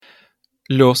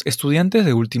Los estudiantes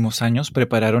de últimos años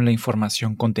prepararon la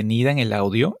información contenida en el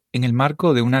audio en el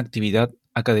marco de una actividad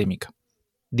académica.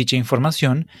 Dicha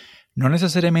información no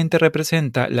necesariamente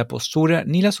representa la postura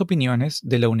ni las opiniones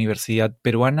de la Universidad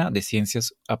Peruana de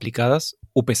Ciencias Aplicadas,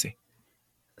 UPC.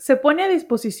 Se pone a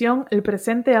disposición el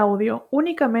presente audio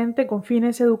únicamente con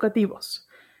fines educativos.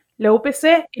 La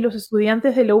UPC y los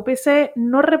estudiantes de la UPC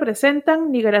no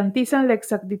representan ni garantizan la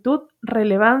exactitud,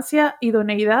 relevancia,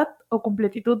 idoneidad o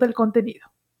completitud del contenido.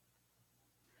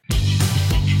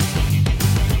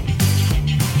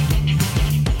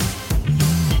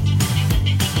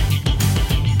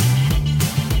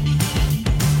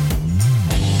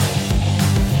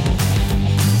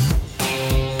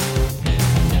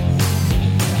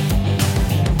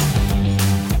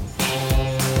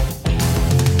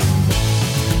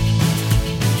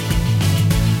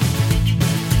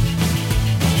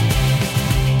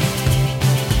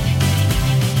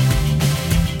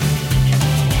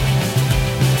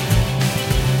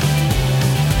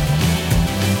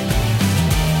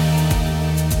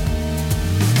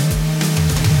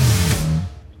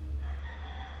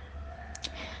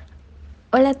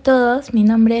 Hola a todos, mi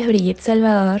nombre es Brigitte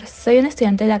Salvador, soy una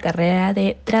estudiante de la carrera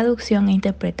de Traducción e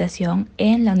Interpretación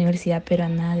en la Universidad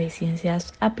Peruana de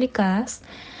Ciencias Aplicadas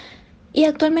y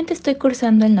actualmente estoy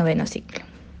cursando el 9º ciclo.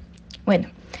 Bueno,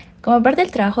 como parte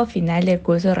del trabajo final del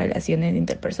curso de Relaciones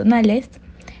Interpersonales,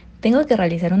 tengo que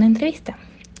realizar una entrevista.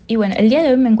 Y bueno, el día de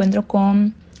hoy me encuentro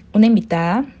con una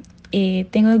invitada.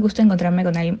 Tengo el gusto de encontrarme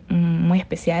con alguien muy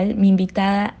especial. Mi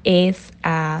invitada es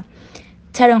a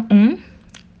Sharon.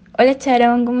 Hola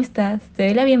Sharon, ¿cómo estás? Te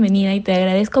doy la bienvenida y te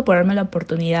agradezco por darme la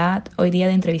oportunidad hoy día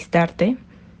de entrevistarte.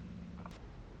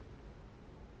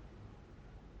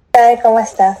 Hola, ¿cómo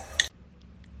estás?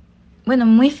 Bueno,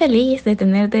 muy feliz de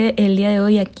tenerte el día de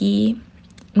hoy aquí,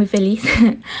 muy feliz.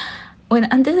 Bueno,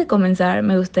 antes de comenzar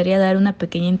me gustaría dar una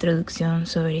pequeña introducción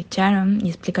sobre Sharon y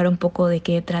explicar un poco de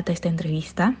qué trata esta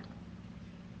entrevista.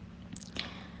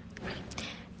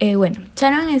 Bueno,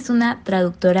 Sharon es una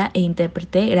traductora e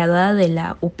intérprete graduada de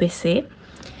la UPC.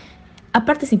 Ha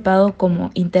participado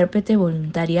como intérprete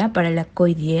voluntaria para la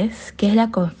COI10, que es la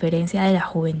Conferencia de la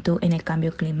Juventud en el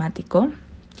Cambio Climático.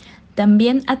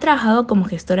 También ha trabajado como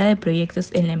gestora de proyectos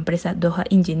en la empresa Doha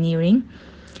Engineering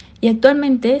y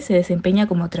actualmente se desempeña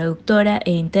como traductora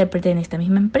e intérprete en esta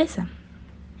misma empresa.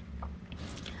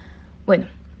 Bueno,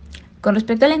 con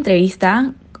respecto a la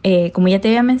entrevista, como ya te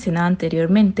había mencionado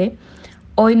anteriormente,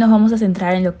 hoy nos vamos a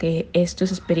centrar en lo que es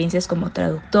tus experiencias como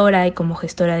traductora y como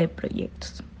gestora de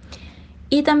proyectos.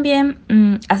 Y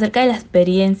también acerca de la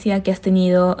experiencia que has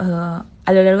tenido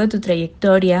a lo largo de tu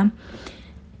trayectoria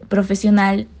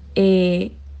profesional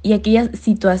y aquellas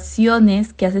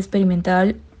situaciones que has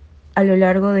experimentado a lo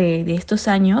largo de estos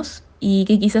años y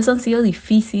que quizás han sido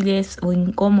difíciles o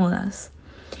incómodas.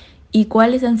 ¿Y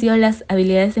cuáles han sido las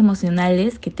habilidades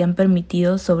emocionales que te han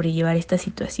permitido sobrellevar estas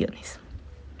situaciones?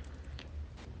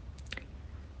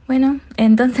 Bueno,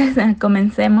 entonces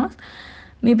comencemos.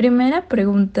 Mi primera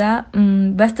pregunta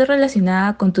va a estar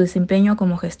relacionada con tu desempeño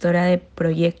como gestora de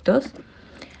proyectos.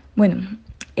 Bueno,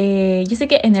 yo sé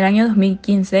que en el año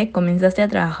 2015 comenzaste a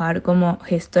trabajar como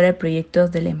gestora de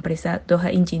proyectos de la empresa Doha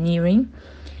Engineering.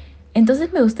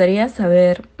 Entonces me gustaría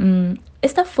saber,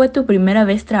 ¿esta fue tu primera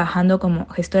vez trabajando como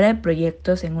gestora de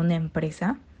proyectos en una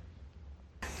empresa?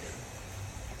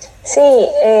 Sí,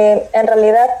 en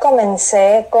realidad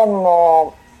comencé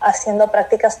como haciendo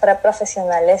prácticas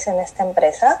preprofesionales en esta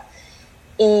empresa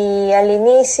y al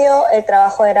inicio el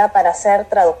trabajo era para ser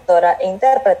traductora e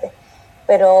intérprete,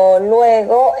 pero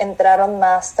luego entraron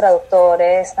más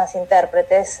traductores, más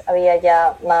intérpretes, había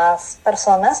ya más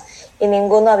personas y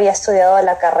ninguno había estudiado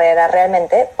la carrera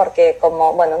realmente porque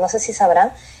como, bueno, no sé si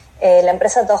sabrán, la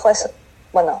empresa Doha es,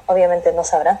 bueno, obviamente no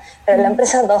sabrán, pero la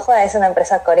empresa Doha es una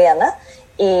empresa coreana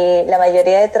y la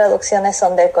mayoría de traducciones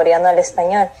son del coreano al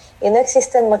español y no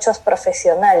existen muchos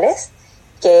profesionales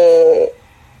que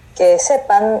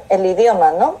sepan el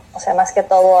idioma, ¿no? O sea, más que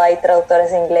todo hay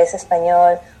traductores de inglés,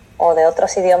 español o de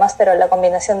otros idiomas, pero la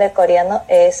combinación del coreano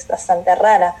es bastante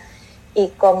rara y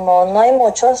como no hay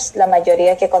muchos, la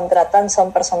mayoría que contratan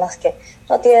son personas que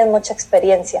no tienen mucha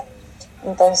experiencia.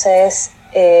 Entonces,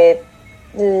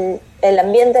 el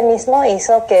ambiente mismo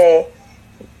hizo que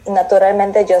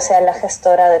naturalmente yo sea la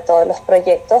gestora de todos los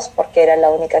proyectos porque era la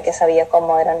única que sabía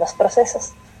cómo eran los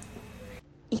procesos.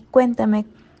 Y cuéntame,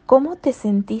 ¿cómo te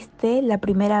sentiste la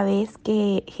primera vez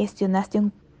que gestionaste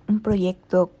un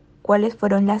proyecto? ¿Cuáles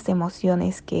fueron las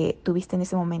emociones que tuviste en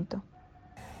ese momento?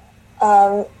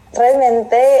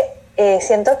 Realmente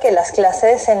siento que las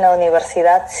clases en la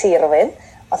universidad sirven.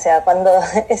 O sea, cuando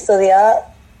estudiaba,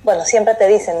 bueno, siempre te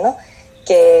dicen, ¿no?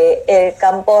 que el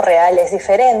campo real es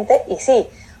diferente, y sí,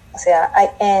 o sea,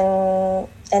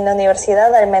 en la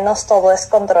universidad al menos todo es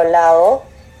controlado,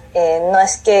 no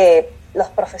es que los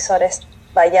profesores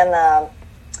vayan a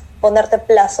ponerte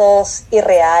plazos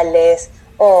irreales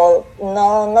o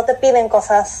no te piden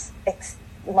cosas,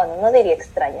 bueno, no diría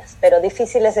extrañas, pero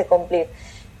difíciles de cumplir.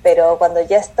 Pero cuando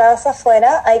ya estás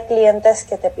afuera hay clientes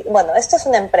que te piden, bueno, esto es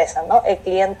una empresa, ¿no? El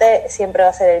cliente siempre va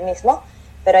a ser el mismo,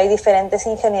 pero hay diferentes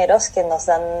ingenieros que nos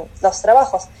dan los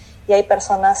trabajos y hay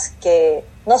personas que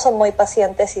no son muy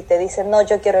pacientes y te dicen, no,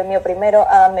 yo quiero el mío primero,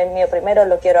 hágame el mío primero,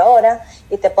 lo quiero ahora,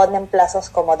 y te ponen plazos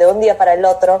como de un día para el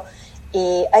otro,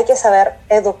 y hay que saber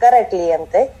educar al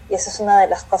cliente, y eso es una de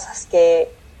las cosas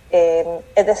que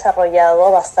he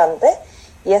desarrollado bastante,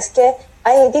 y es que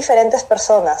hay diferentes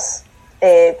personas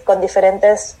con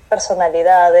diferentes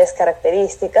personalidades,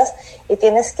 características, y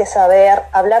tienes que saber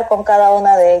hablar con cada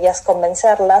una de ellas,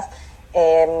 convencerlas,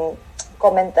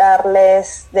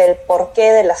 comentarles del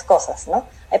porqué de las cosas, ¿no?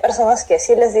 Hay personas que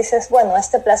si les dices, bueno,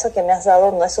 este plazo que me has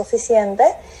dado no es suficiente,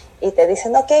 y te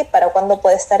dicen, ok, ¿para cuándo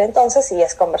puede estar entonces? Y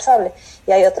es conversable.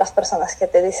 Y hay otras personas que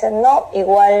te dicen, no,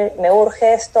 igual me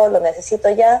urge esto, lo necesito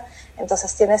ya.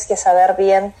 Entonces tienes que saber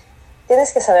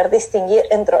distinguir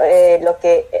entre lo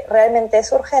que realmente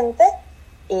es urgente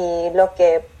y lo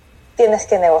que tienes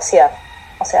que negociar.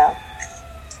 O sea,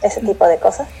 ese tipo de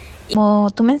cosas. Como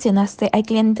tú mencionaste, hay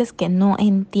clientes que no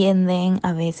entienden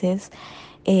a veces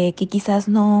que quizás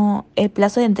no, el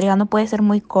plazo de entrega no puede ser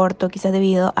muy corto, quizás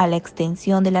debido a la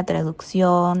extensión de la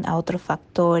traducción, a otros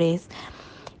factores,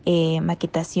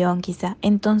 maquetación quizá.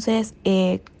 Entonces,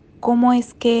 ¿cómo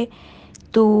es que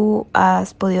tú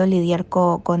has podido lidiar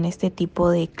con este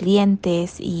tipo de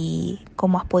clientes y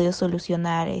cómo has podido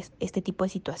solucionar este tipo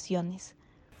de situaciones?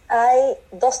 Hay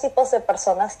dos tipos de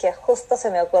personas que justo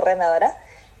se me ocurren ahora.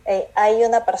 Hay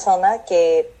una persona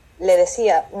que le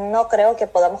decía, no creo que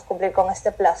podamos cumplir con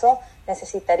este plazo,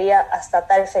 necesitaría hasta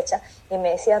tal fecha. Y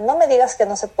me decía, no me digas que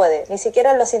no se puede, ni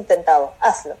siquiera lo has intentado,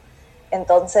 hazlo.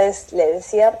 Entonces le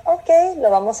decía, ok,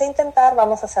 lo vamos a intentar,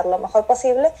 vamos a hacer lo mejor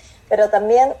posible, pero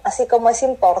también, así como es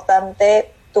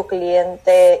importante tu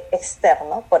cliente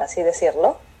externo, por así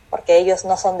decirlo, porque ellos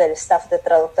no son del staff de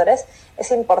traductores, es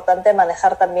importante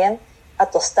manejar también a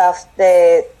tu staff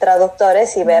de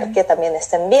traductores y ver que también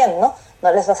estén bien, ¿no?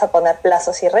 No les vas a poner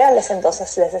plazos irreales.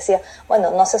 Entonces les decía,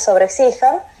 bueno, no se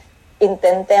sobreexijan,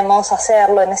 intentemos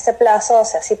hacerlo en este plazo. O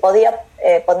sea, si podía,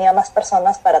 ponía más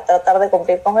personas para tratar de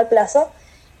cumplir con el plazo,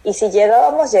 y si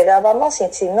llegábamos,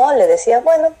 y si no, le decía,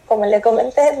 bueno, como le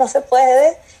comenté, no se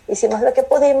puede, hicimos lo que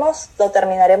pudimos, lo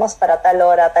terminaremos para tal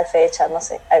hora, tal fecha, no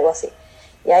sé, algo así.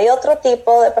 Y hay otro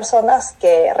tipo de personas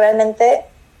que realmente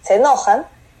se enojan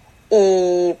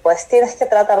y pues tienes que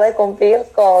tratar de cumplir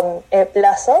con el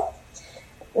plazo.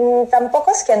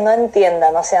 Tampoco es que no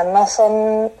entiendan, o sea, no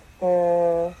son,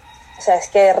 o sea, es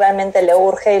que realmente le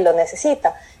urge y lo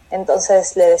necesita.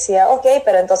 Entonces le decía, ok,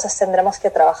 pero entonces tendremos que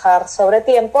trabajar sobre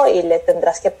tiempo y le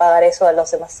tendrás que pagar eso a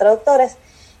los demás traductores.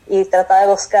 Y trataba de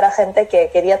buscar a gente que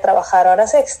quería trabajar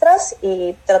horas extras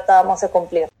y tratábamos de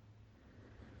cumplir.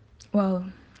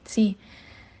 Wow, sí.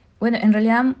 Bueno, en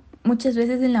realidad muchas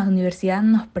veces en la universidad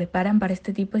nos preparan para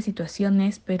este tipo de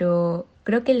situaciones, pero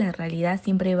creo que la realidad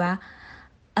siempre va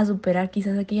a superar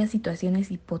quizás aquellas situaciones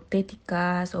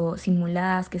hipotéticas o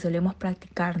simuladas que solemos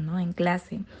practicar, ¿no? En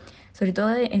clase. Sobre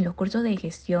todo en los cursos de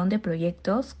gestión de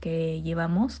proyectos que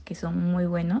llevamos, que son muy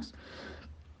buenos.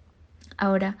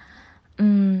 Ahora,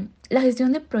 la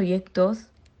gestión de proyectos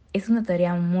es una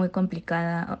tarea muy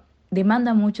complicada,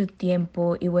 demanda mucho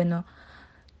tiempo y bueno,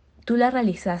 tú la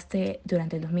realizaste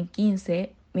durante el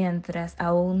 2015 mientras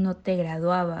aún no te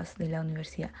graduabas de la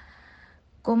universidad.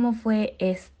 ¿Cómo fue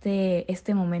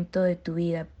este momento de tu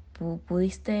vida?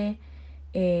 ¿Pudiste,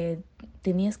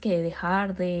 tenías que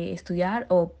dejar de estudiar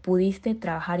o pudiste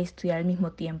trabajar y estudiar al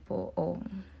mismo tiempo? O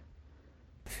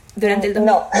durante el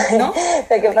 2000, No, ¿no?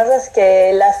 Lo que pasa es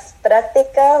que las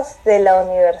prácticas de la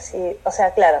universidad, o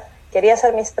sea, claro, quería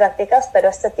hacer mis prácticas, pero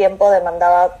este trabajo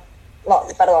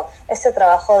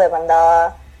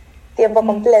demandaba tiempo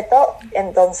completo,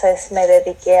 entonces me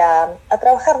dediqué a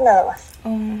trabajar nada más.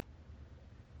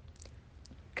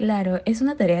 Claro, es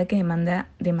una tarea que demanda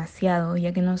demasiado,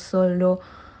 ya que no solo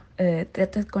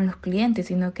tratas con los clientes,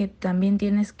 sino que también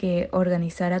tienes que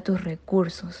organizar a tus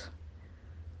recursos.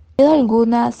 ¿Ha habido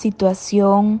alguna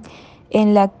situación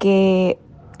en la que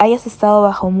hayas estado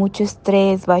bajo mucho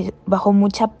estrés, bajo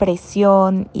mucha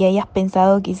presión y hayas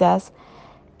pensado quizás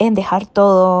en dejar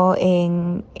todo,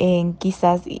 en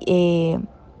quizás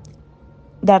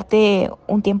darte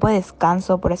un tiempo de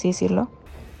descanso, por así decirlo?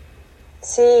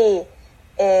 Sí,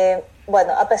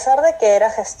 bueno, a pesar de que era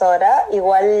gestora,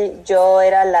 igual yo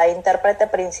era la intérprete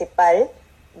principal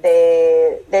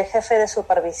del jefe de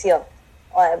supervisión.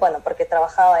 Bueno, porque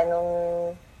trabajaba en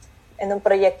un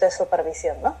proyecto de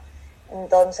supervisión, ¿no?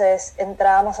 Entonces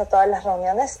entrábamos a todas las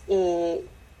reuniones y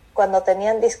cuando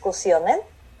tenían discusiones,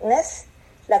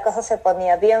 la cosa se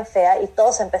ponía bien fea y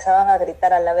todos empezaban a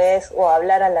gritar a la vez o a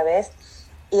hablar a la vez.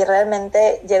 Y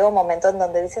realmente llega un momento en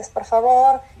donde dices, por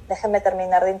favor, déjenme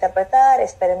terminar de interpretar,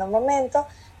 esperen un momento.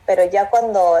 Pero ya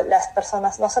cuando las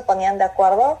personas no se ponían de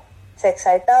acuerdo, se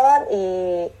exaltaban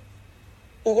y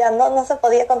ya no se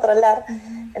podía controlar.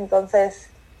 Uh-huh. Entonces,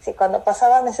 sí, cuando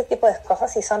pasaban ese tipo de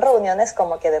cosas, y son reuniones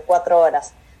como que de 4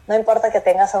 horas, no importa que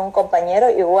tengas a un compañero,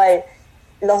 igual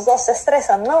los dos se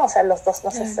estresan, ¿no? O sea, los dos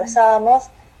nos estresábamos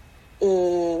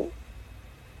y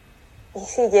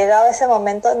sí, llegaba ese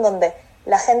momento en donde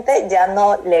la gente ya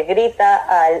no le grita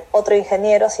al otro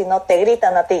ingeniero, sino te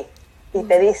gritan a ti y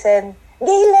te dicen,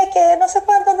 dile que no sé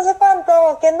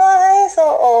cuánto, que no haga eso,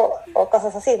 o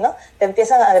cosas así, ¿no? Te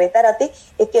empiezan a gritar a ti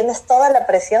y tienes toda la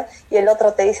presión y el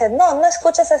otro te dice, no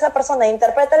escuches a esa persona,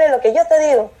 interprétale lo que yo te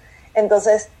digo.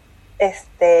 Entonces,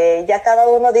 ya cada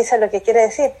uno dice lo que quiere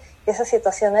decir y esas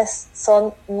situaciones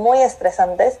son muy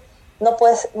estresantes, no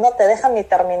te dejan ni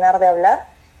terminar de hablar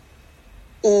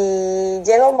y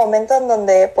llega un momento en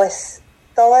donde pues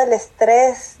todo el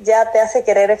estrés ya te hace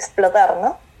querer explotar,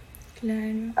 ¿no?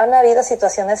 Claro. Han habido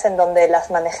situaciones en donde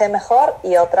las manejé mejor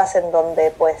y otras en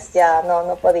donde pues ya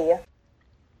no podía.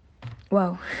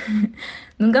 Wow.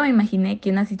 Nunca me imaginé que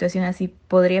una situación así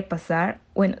podría pasar.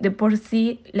 Bueno, de por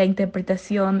sí la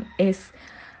interpretación es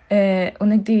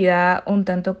una actividad un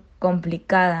tanto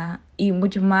complicada y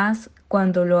mucho más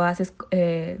cuando lo haces,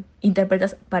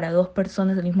 interpretas para 2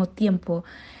 personas al mismo tiempo.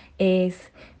 Es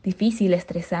difícil,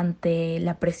 estresante,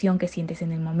 la presión que sientes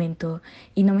en el momento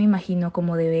y no me imagino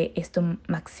cómo debe esto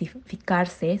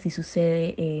maxificarse si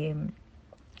sucede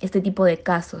este tipo de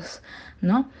casos,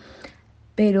 ¿no?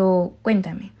 Pero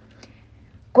cuéntame,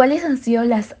 ¿cuáles han sido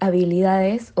las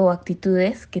habilidades o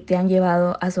actitudes que te han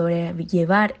llevado a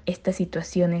sobrellevar estas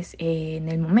situaciones en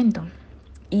el momento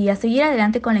y a seguir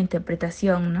adelante con la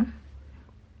interpretación, ¿no?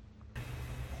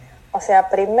 O sea,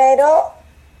 primero,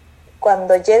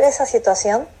 cuando llegue esa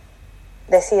situación,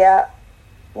 decía,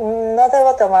 no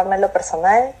debo tomármelo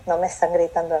personal, no me están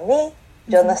gritando a mí,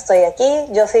 yo no estoy aquí,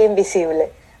 yo soy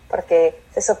invisible. Porque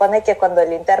se supone que cuando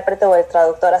el intérprete o el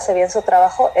traductor hace bien su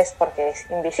trabajo es porque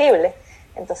es invisible.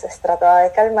 Entonces trataba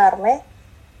de calmarme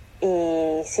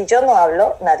y si yo no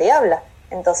hablo, nadie habla.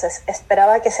 Entonces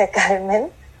esperaba que se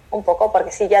calmen un poco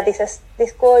porque si ya dices,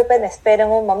 disculpen, esperen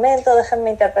un momento,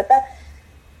 déjenme interpretar.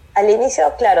 Al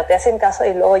inicio, claro, te hacen caso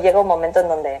y luego llega un momento en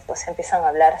donde pues empiezan a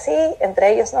hablar así,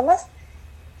 entre ellos nomás,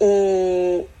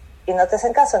 y no te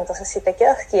hacen caso. Entonces si te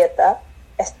quedas quieta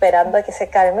esperando a que se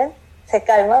calman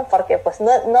porque pues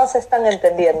no se están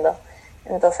entendiendo.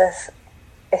 Entonces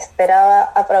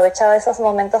aprovechaba esos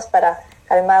momentos para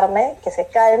calmarme, que se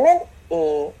calmen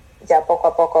y ya poco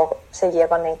a poco seguía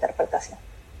con la interpretación.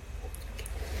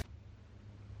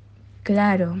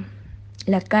 Claro,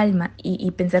 la calma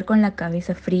y pensar con la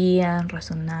cabeza fría,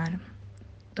 razonar,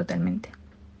 totalmente.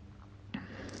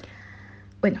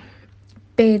 Bueno,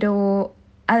 pero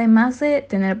además de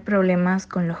tener problemas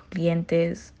con los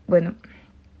clientes, bueno,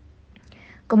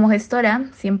 como gestora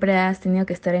siempre has tenido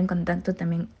que estar en contacto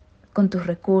también con tus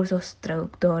recursos,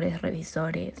 traductores,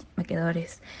 revisores,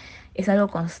 maquilladores. Es algo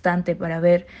constante para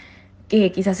ver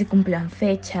que quizás se cumplan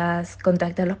fechas,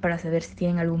 contactarlos para saber si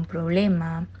tienen algún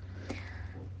problema.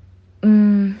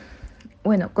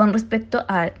 Bueno, con respecto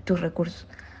a tus recursos,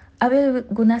 ¿ha habido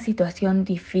alguna situación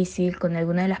difícil con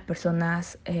alguna de las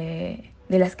personas de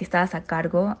las que estabas a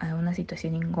cargo? ¿Alguna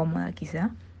situación incómoda quizá?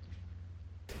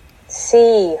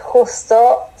 Sí,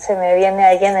 justo se me viene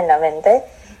alguien en la mente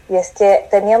y es que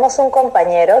teníamos un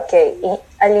compañero que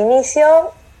al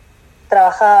inicio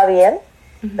trabajaba bien,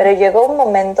 pero llegó un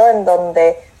momento en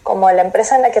donde, como la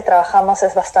empresa en la que trabajamos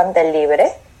es bastante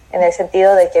libre, en el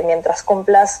sentido de que mientras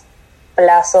cumplas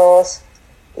plazos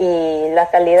y la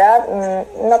calidad,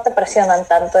 no te presionan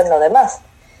tanto en lo demás.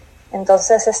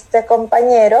 Entonces este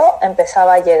compañero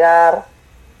empezaba a llegar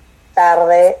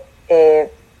tarde,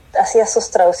 hacía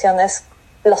sus traducciones,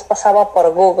 los pasaba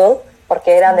por Google,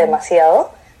 porque era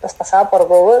demasiado, los pasaba por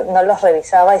Google, no los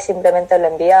revisaba y simplemente lo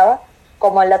enviaba.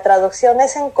 Como la traducción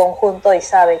es en conjunto y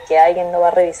sabe que alguien no va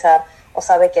a revisar o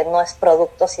sabe que no es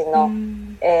producto, sino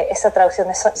esta traducción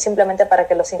es simplemente para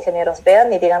que los ingenieros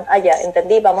vean y digan, ya,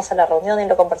 entendí, vamos a la reunión y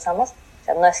lo conversamos. O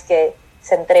sea, no es que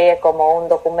se entregue como un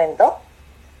documento.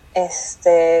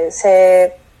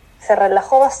 Se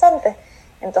relajó bastante.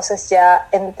 Entonces ya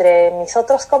entre mis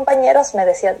otros compañeros me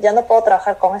decían, ya no puedo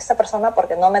trabajar con esta persona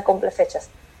porque no me cumple fechas,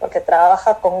 porque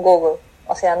trabaja con Google,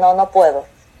 o sea, no puedo.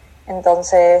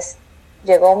 Entonces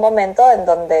llegó un momento en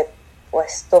donde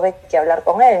pues tuve que hablar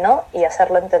con él, ¿no? Y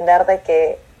hacerlo entender de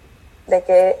que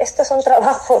esto es un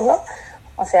trabajo, ¿no?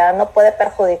 O sea, no puede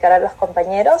perjudicar a los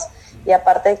compañeros, y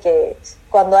aparte que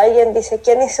cuando alguien dice,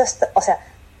 ¿quién hizo esto? O sea,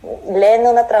 leen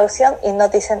una traducción y no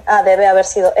dicen, debe haber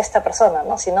sido esta persona,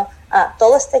 ¿no? Sino,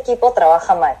 todo este equipo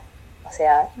trabaja mal. O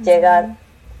sea, llegan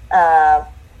a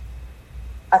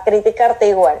criticarte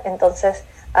igual. Entonces,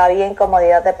 había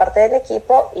incomodidad de parte del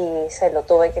equipo y se lo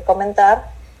tuve que comentar,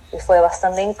 y fue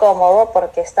bastante incómodo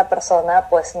porque esta persona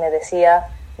pues me decía,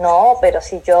 no, pero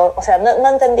si yo, o sea, no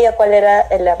entendía cuál era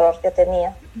el error que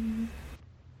tenía.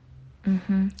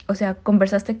 Uh-huh. O sea,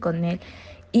 conversaste con él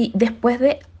y después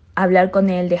de hablar con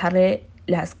él, dejarle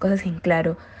las cosas en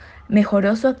claro,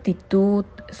 ¿mejoró su actitud,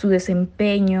 su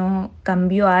desempeño,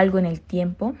 cambió algo en el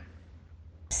tiempo?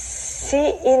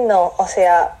 Sí y no, o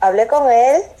sea, hablé con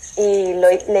él y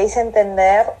le hice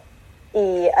entender,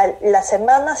 y a la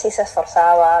semana sí se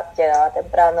esforzaba, llegaba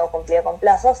temprano, cumplía con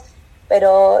plazos,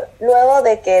 pero luego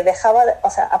de que dejaba, o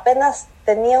sea, apenas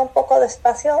tenía un poco de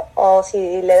espacio, o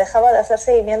si le dejaba de hacer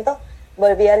seguimiento,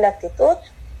 volvía a la actitud,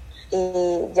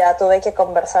 y ya tuve que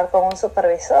conversar con un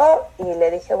supervisor y le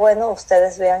dije, bueno,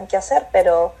 ustedes vean qué hacer,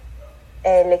 pero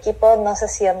el equipo no se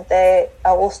siente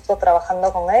a gusto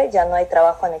trabajando con él, ya no hay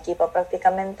trabajo en equipo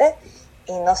prácticamente,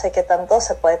 y no sé qué tanto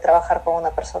se puede trabajar con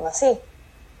una persona así,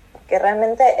 porque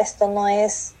realmente esto no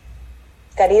es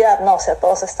caridad, no, o sea,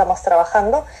 todos estamos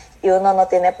trabajando y uno no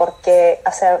tiene por qué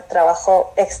hacer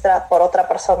trabajo extra por otra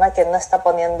persona que no está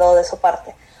poniendo de su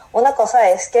parte. Una cosa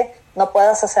es que no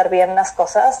puedas hacer bien las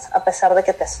cosas a pesar de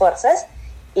que te esfuerces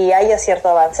y haya cierto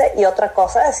avance, y otra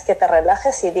cosa es que te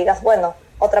relajes y digas, bueno,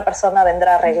 otra persona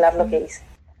vendrá a arreglar lo que hice.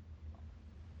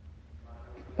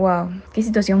 Wow, qué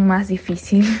situación más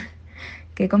difícil,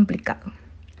 qué complicado.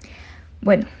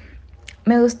 Bueno,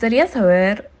 me gustaría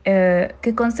saber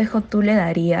qué consejo tú le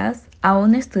darías a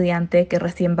un estudiante que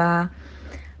recién va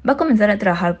a comenzar a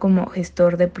trabajar como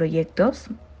gestor de proyectos.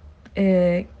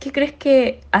 ¿Qué crees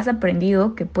que has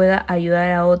aprendido que pueda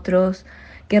ayudar a otros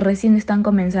que recién están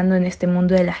comenzando en este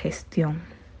mundo de la gestión?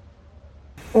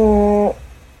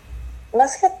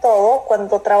 Más que todo,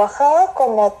 cuando trabajaba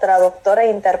como traductora e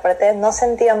intérprete, no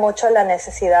sentía mucho la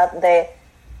necesidad de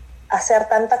hacer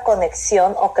tanta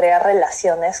conexión o crear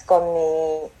relaciones con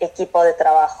mi equipo de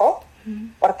trabajo,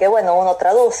 porque bueno, uno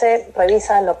traduce,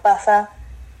 revisa, lo pasa,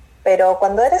 pero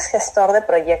cuando eres gestor de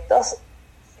proyectos,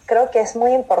 creo que es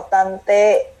muy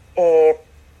importante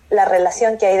la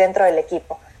relación que hay dentro del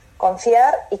equipo.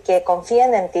 Confiar y que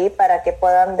confíen en ti para que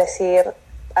puedan decir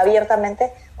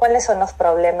abiertamente cuáles son los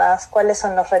problemas, cuáles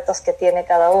son los retos que tiene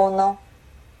cada uno,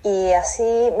 y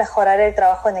así mejorar el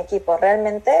trabajo en equipo.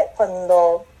 Realmente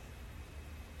cuando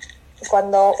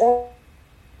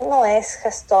uno es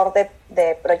gestor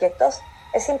de proyectos,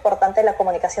 es importante la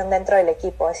comunicación dentro del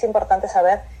equipo, es importante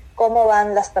saber cómo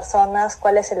van las personas,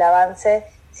 cuál es el avance,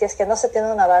 si es que no se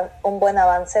tiene un buen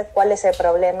avance, cuál es el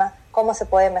problema, cómo se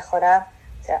puede mejorar.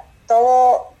 O sea,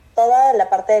 toda la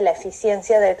parte de la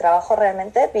eficiencia del trabajo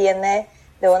realmente viene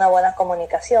de una buena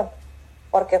comunicación,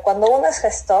 porque cuando uno es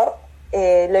gestor,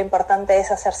 lo importante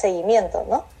es hacer seguimiento,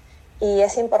 ¿no? Y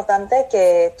es importante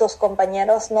que tus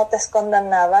compañeros no te escondan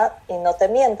nada y no te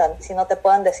mientan, sino te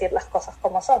puedan decir las cosas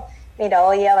como son. Mira,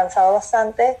 hoy he avanzado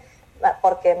bastante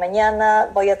porque mañana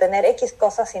voy a tener X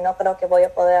cosas y no creo que voy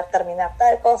a poder terminar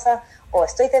tal cosa, o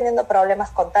estoy teniendo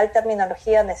problemas con tal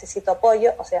terminología, necesito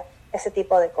apoyo, o sea, ese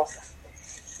tipo de cosas.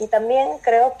 Y también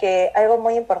creo que algo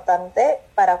muy importante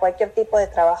para cualquier tipo de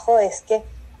trabajo es que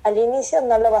al inicio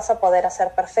no lo vas a poder hacer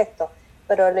perfecto,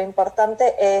 pero lo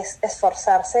importante es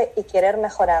esforzarse y querer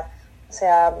mejorar. O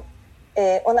sea,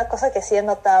 una cosa que sí he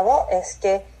notado es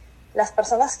que las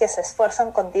personas que se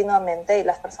esfuerzan continuamente y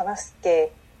las personas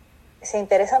que se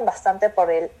interesan bastante por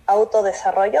el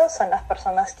autodesarrollo son las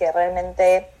personas que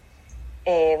realmente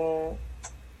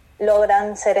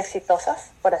logran ser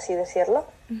exitosas, por así decirlo.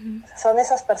 Uh-huh. Son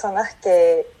esas personas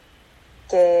que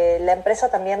la empresa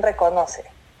también reconoce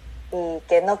y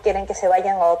que no quieren que se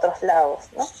vayan a otros lados,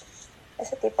 ¿no?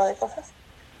 Ese tipo de cosas.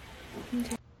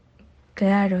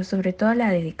 Claro, sobre todo la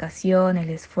dedicación, el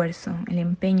esfuerzo, el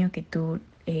empeño que tú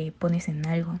pones en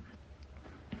algo.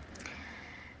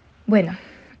 Bueno,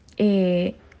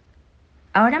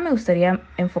 ahora me gustaría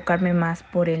enfocarme más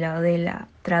por el lado de la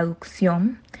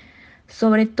traducción,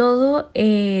 sobre todo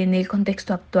en el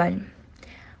contexto actual.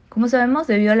 Como sabemos,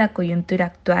 debido a la coyuntura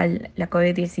actual, la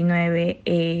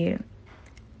COVID-19,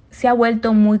 se ha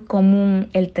vuelto muy común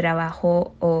el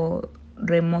trabajo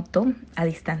remoto, a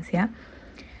distancia.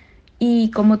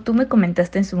 Y como tú me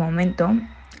comentaste en su momento,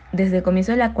 desde el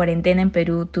comienzo de la cuarentena en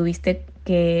Perú tuviste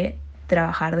que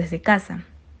trabajar desde casa.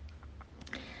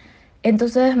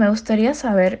 Entonces me gustaría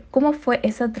saber cómo fue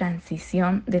esa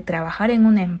transición de trabajar en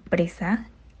una empresa,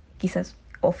 quizás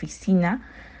oficina,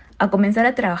 a comenzar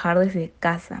a trabajar desde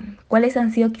casa. ¿Cuáles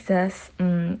han sido quizás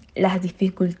las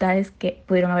dificultades que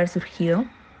pudieron haber surgido?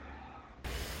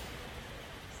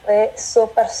 Fue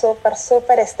súper, súper,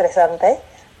 súper estresante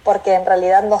porque en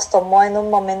realidad nos tomó en un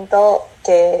momento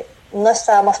que no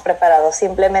estábamos preparados.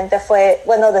 Simplemente fue,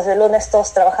 bueno, desde el lunes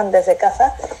todos trabajan desde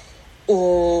casa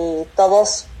y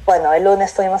todos, bueno, el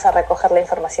lunes fuimos a recoger la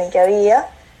información que había,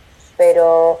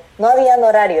 pero no habían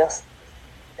horarios.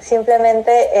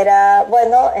 Simplemente era,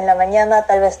 bueno, en la mañana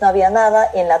tal vez no había nada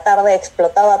y en la tarde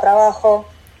explotaba trabajo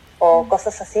o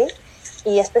cosas así.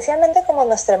 Y especialmente como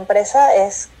nuestra empresa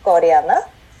es coreana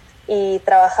y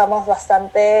trabajamos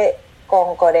bastante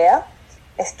con Corea,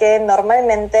 es que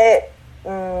normalmente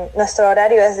nuestro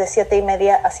horario es de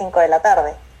 7:30 a 5 de la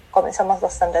tarde. Comenzamos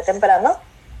bastante temprano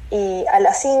y a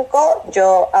las 5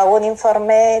 yo hago un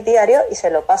informe diario y se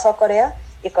lo paso a Corea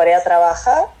y Corea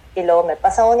trabaja y luego me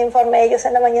pasan un informe ellos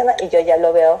en la mañana y yo ya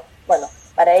lo veo, bueno,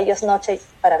 para ellos noche y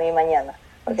para mí mañana,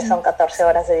 porque son 14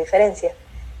 horas de diferencia.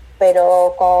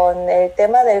 Pero con el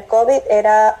tema del COVID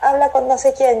era, habla con no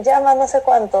sé quién, llama no sé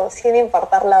cuánto, sin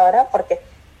importar la hora, porque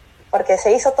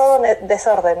se hizo todo en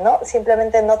desorden, ¿no?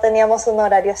 Simplemente no teníamos un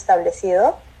horario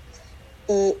establecido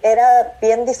y era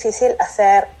bien difícil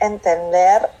hacer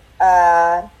entender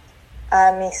a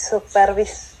mis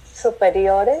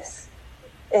superiores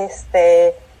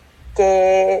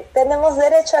que tenemos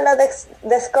derecho a la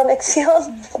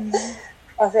desconexión.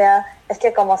 O sea, es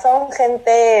que como son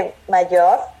gente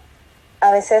mayor,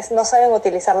 a veces no saben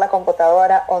utilizar la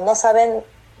computadora o no saben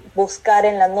buscar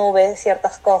en la nube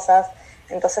ciertas cosas.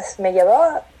 Entonces me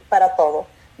llevó para todo.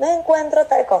 No encuentro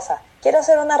tal cosa. Quiero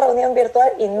hacer una reunión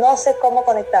virtual y no sé cómo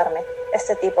conectarme.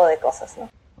 Este tipo de cosas, ¿no?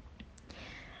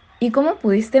 ¿Y cómo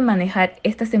pudiste manejar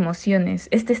estas emociones,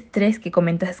 este estrés que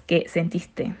comentas que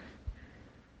sentiste?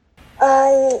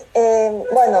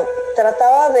 Bueno,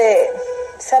 trataba de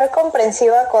ser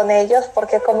comprensiva con ellos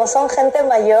porque como son gente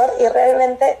mayor y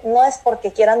realmente no es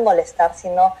porque quieran molestar,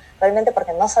 sino realmente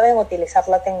porque no saben utilizar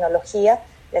la tecnología,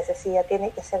 les decía,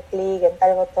 tiene que hacer clic en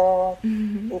tal botón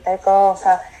y tal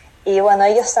cosa. Y bueno,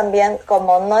 ellos también,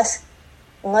 como no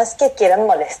es que quieran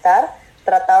molestar,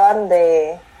 trataban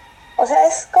de... O sea,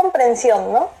 es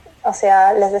comprensión, ¿no? O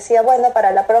sea, les decía, bueno,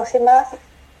 para la próxima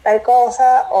tal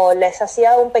cosa, o les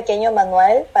hacía un pequeño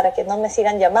manual para que no me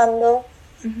sigan llamando,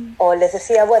 o les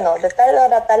decía, bueno, de tal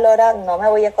hora a tal hora no me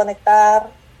voy a conectar,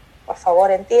 por favor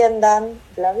entiendan,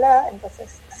 bla, bla,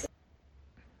 entonces así.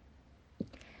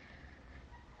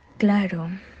 Claro.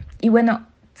 Y bueno,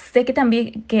 sé que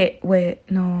también que,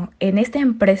 bueno, en esta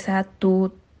empresa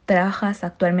tú trabajas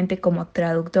actualmente como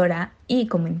traductora y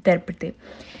como intérprete.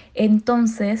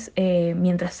 Entonces,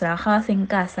 mientras trabajabas en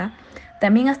casa,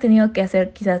 también has tenido que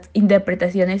hacer quizás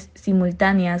interpretaciones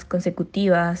simultáneas,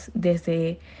 consecutivas,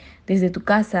 desde tu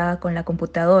casa, con la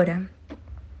computadora.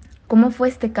 ¿Cómo fue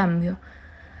este cambio?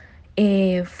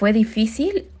 ¿Fue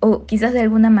difícil o quizás de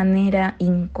alguna manera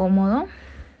incómodo?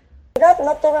 En realidad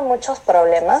no tuve muchos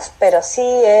problemas, pero sí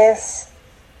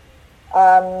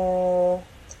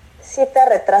sí te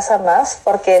retrasa más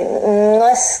porque no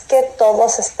es que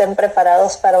todos estén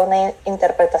preparados para una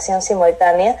interpretación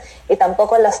simultánea y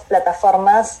tampoco las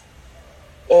plataformas,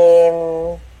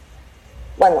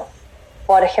 bueno,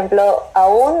 por ejemplo,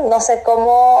 aún no sé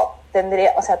cómo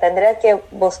tendría que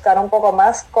buscar un poco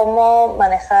más cómo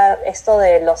manejar esto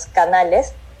de los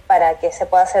canales para que se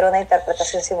pueda hacer una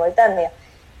interpretación simultánea.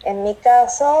 En mi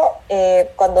caso,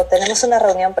 cuando tenemos una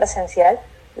reunión presencial,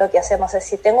 lo que hacemos es,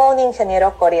 si tengo un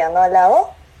ingeniero coreano al lado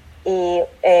y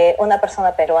una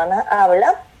persona peruana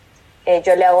habla,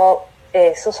 yo le hago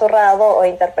susurrado o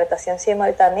interpretación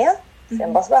simultánea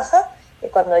en voz baja, y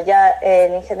cuando ya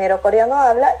el ingeniero coreano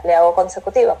habla, le hago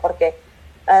consecutiva, porque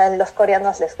a los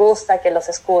coreanos les gusta que los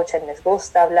escuchen, les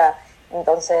gusta hablar,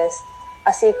 entonces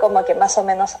así como que más o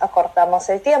menos acortamos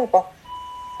el tiempo.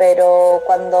 Pero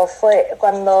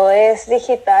cuando es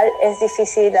digital es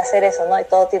difícil hacer eso, ¿no? Y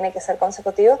todo tiene que ser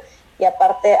consecutivo, y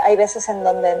aparte hay veces en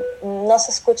donde no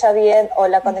se escucha bien o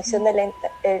la conexión del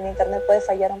internet puede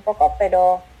fallar un poco,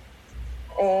 pero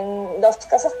en los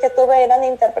casos que tuve eran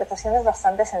interpretaciones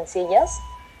bastante sencillas,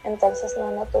 entonces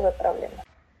no tuve problema.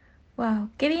 Wow,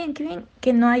 qué bien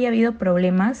que no haya habido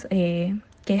problemas, que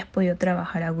hayas podido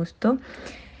trabajar a gusto.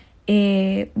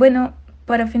 Bueno,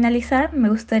 para finalizar, me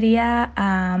gustaría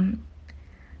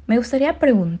Me gustaría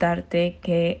preguntarte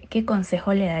qué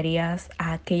consejo le darías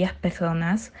a aquellas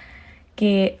personas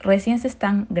que recién se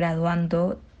están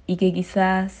graduando y que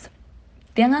quizás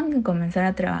tengan que comenzar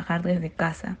a trabajar desde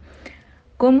casa.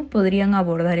 ¿Cómo podrían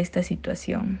abordar esta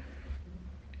situación?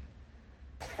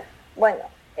 Bueno,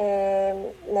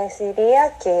 les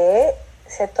diría que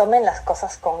se tomen las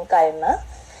cosas con calma.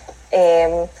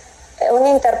 Un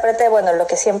intérprete, bueno, lo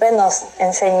que siempre nos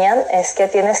enseñan es que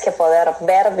tienes que poder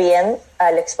ver bien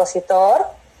al expositor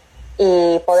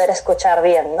y poder escuchar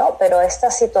bien, ¿no? Pero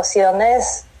estas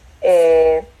situaciones,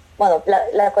 bueno,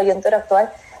 la coyuntura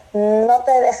actual no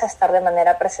te deja estar de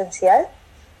manera presencial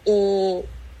y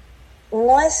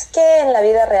no es que en la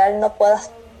vida real no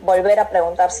puedas volver a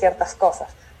preguntar ciertas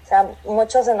cosas. O sea,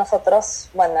 muchos de nosotros,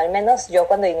 bueno, al menos yo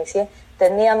cuando inicié,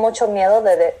 tenía mucho miedo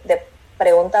de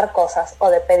preguntar cosas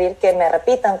o de pedir que me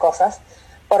repitan cosas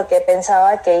porque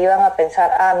pensaba que iban a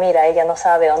pensar, mira, ella no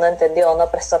sabe o no entendió o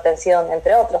no prestó atención,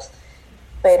 entre otros.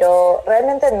 Pero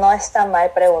realmente no está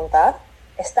mal preguntar,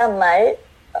 está mal,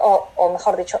 o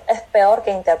mejor dicho, es peor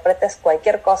que interpretes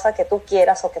cualquier cosa que tú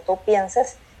quieras o que tú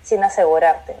pienses sin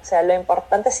asegurarte. O sea, lo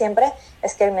importante siempre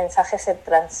es que el mensaje se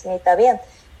transmita bien.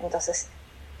 Entonces,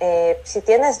 si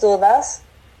tienes dudas,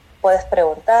 puedes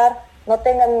preguntar. No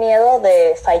tengan miedo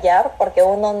de fallar, porque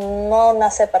uno no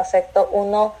nace perfecto,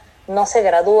 uno no se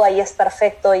gradúa y es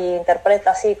perfecto y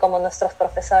interpreta así como nuestros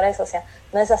profesores. O sea,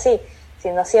 no es así,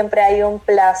 sino siempre hay un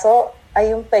plazo,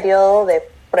 hay un periodo de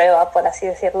prueba, por así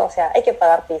decirlo. O sea, hay que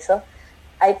pagar piso.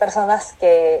 Hay personas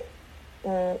que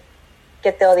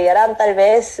te odiarán tal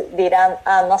vez, dirán,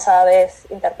 no sabes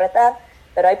interpretar,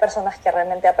 pero hay personas que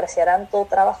realmente apreciarán tu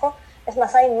trabajo. Es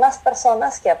más, hay más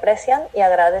personas que aprecian y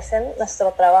agradecen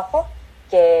nuestro trabajo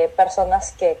que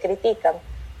personas que critican.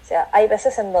 O sea, hay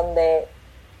veces en donde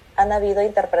han habido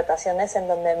interpretaciones en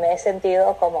donde me he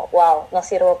sentido como, wow, no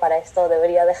sirvo para esto,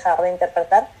 debería dejar de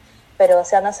interpretar, pero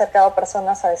se han acercado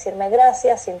personas a decirme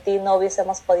gracias, sin ti no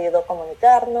hubiésemos podido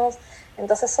comunicarnos.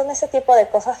 Entonces son ese tipo de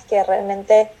cosas que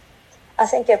realmente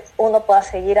hacen que uno pueda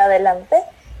seguir adelante,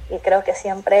 y creo que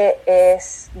siempre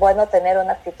es bueno tener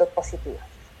una actitud positiva.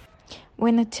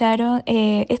 Bueno, Charo,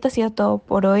 esto ha sido todo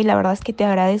por hoy. La verdad es que te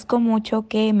agradezco mucho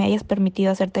que me hayas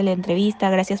permitido hacerte la entrevista.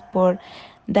 Gracias por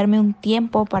darme un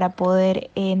tiempo para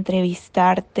poder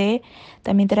entrevistarte.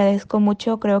 También te agradezco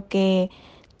mucho. Creo que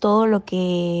todo lo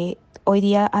que hoy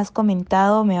día has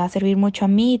comentado me va a servir mucho a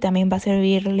mí y también va a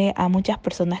servirle a muchas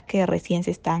personas que recién se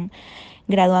están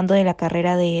graduando de la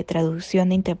carrera de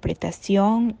traducción e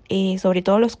interpretación. Sobre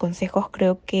todo los consejos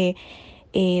creo que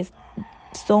eh,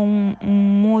 son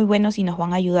muy buenos y nos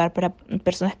van a ayudar para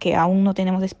personas que aún no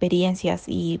tenemos experiencias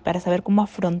y para saber cómo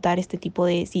afrontar este tipo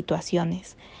de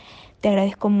situaciones. Te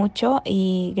agradezco mucho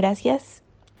y gracias.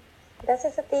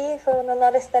 Gracias a ti, fue un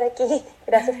honor estar aquí.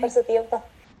 Gracias por su tiempo.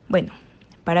 Bueno,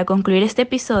 para concluir este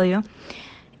episodio,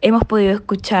 hemos podido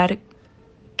escuchar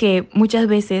que muchas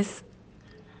veces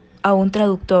a un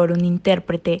traductor, un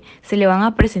intérprete, se le van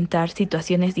a presentar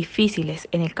situaciones difíciles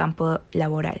en el campo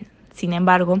laboral. Sin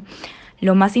embargo,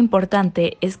 lo más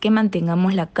importante es que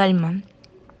mantengamos la calma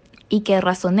y que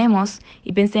razonemos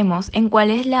y pensemos en cuál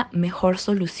es la mejor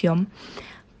solución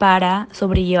para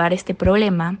sobrellevar este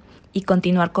problema y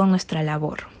continuar con nuestra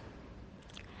labor.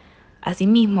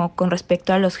 Asimismo, con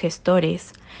respecto a los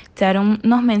gestores, Sharon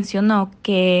nos mencionó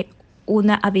que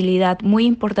una habilidad muy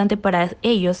importante para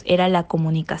ellos era la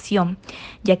comunicación,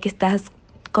 ya que estás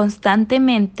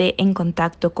constantemente en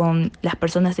contacto con las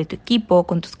personas de tu equipo,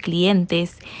 con tus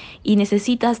clientes, y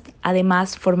necesitas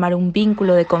además formar un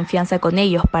vínculo de confianza con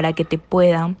ellos para que te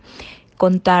puedan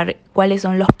contar cuáles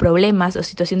son los problemas o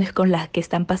situaciones con las que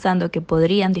están pasando que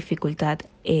podrían dificultar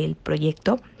el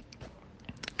proyecto.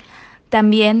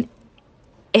 También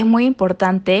es muy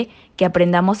importante que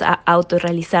aprendamos a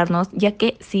autorrealizarnos, ya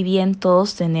que si bien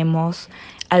todos tenemos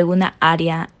alguna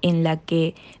área en la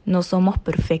que no somos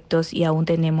perfectos y aún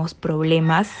tenemos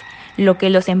problemas, lo que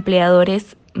los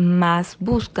empleadores más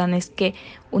buscan es que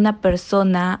una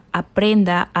persona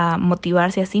aprenda a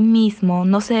motivarse a sí mismo,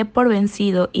 no se dé por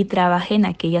vencido y trabaje en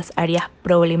aquellas áreas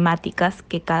problemáticas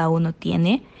que cada uno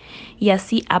tiene, y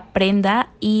así aprenda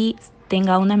y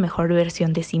tenga una mejor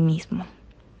versión de sí mismo.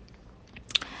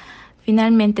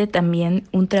 Finalmente, también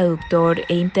un traductor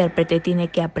e intérprete tiene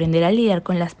que aprender a lidiar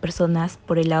con las personas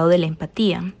por el lado de la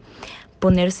empatía,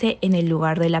 ponerse en el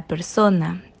lugar de la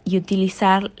persona y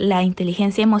utilizar la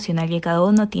inteligencia emocional que cada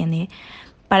uno tiene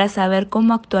para saber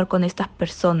cómo actuar con estas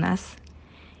personas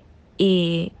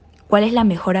y cuál es la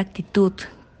mejor actitud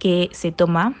que se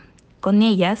toma con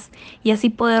ellas, y así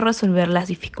poder resolver las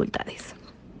dificultades.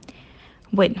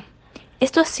 Bueno,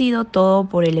 esto ha sido todo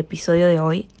por el episodio de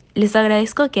hoy. Les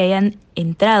agradezco que hayan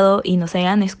entrado y nos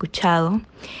hayan escuchado,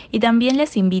 y también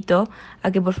les invito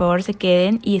a que por favor se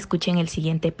queden y escuchen el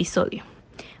siguiente episodio.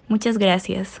 Muchas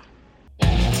gracias.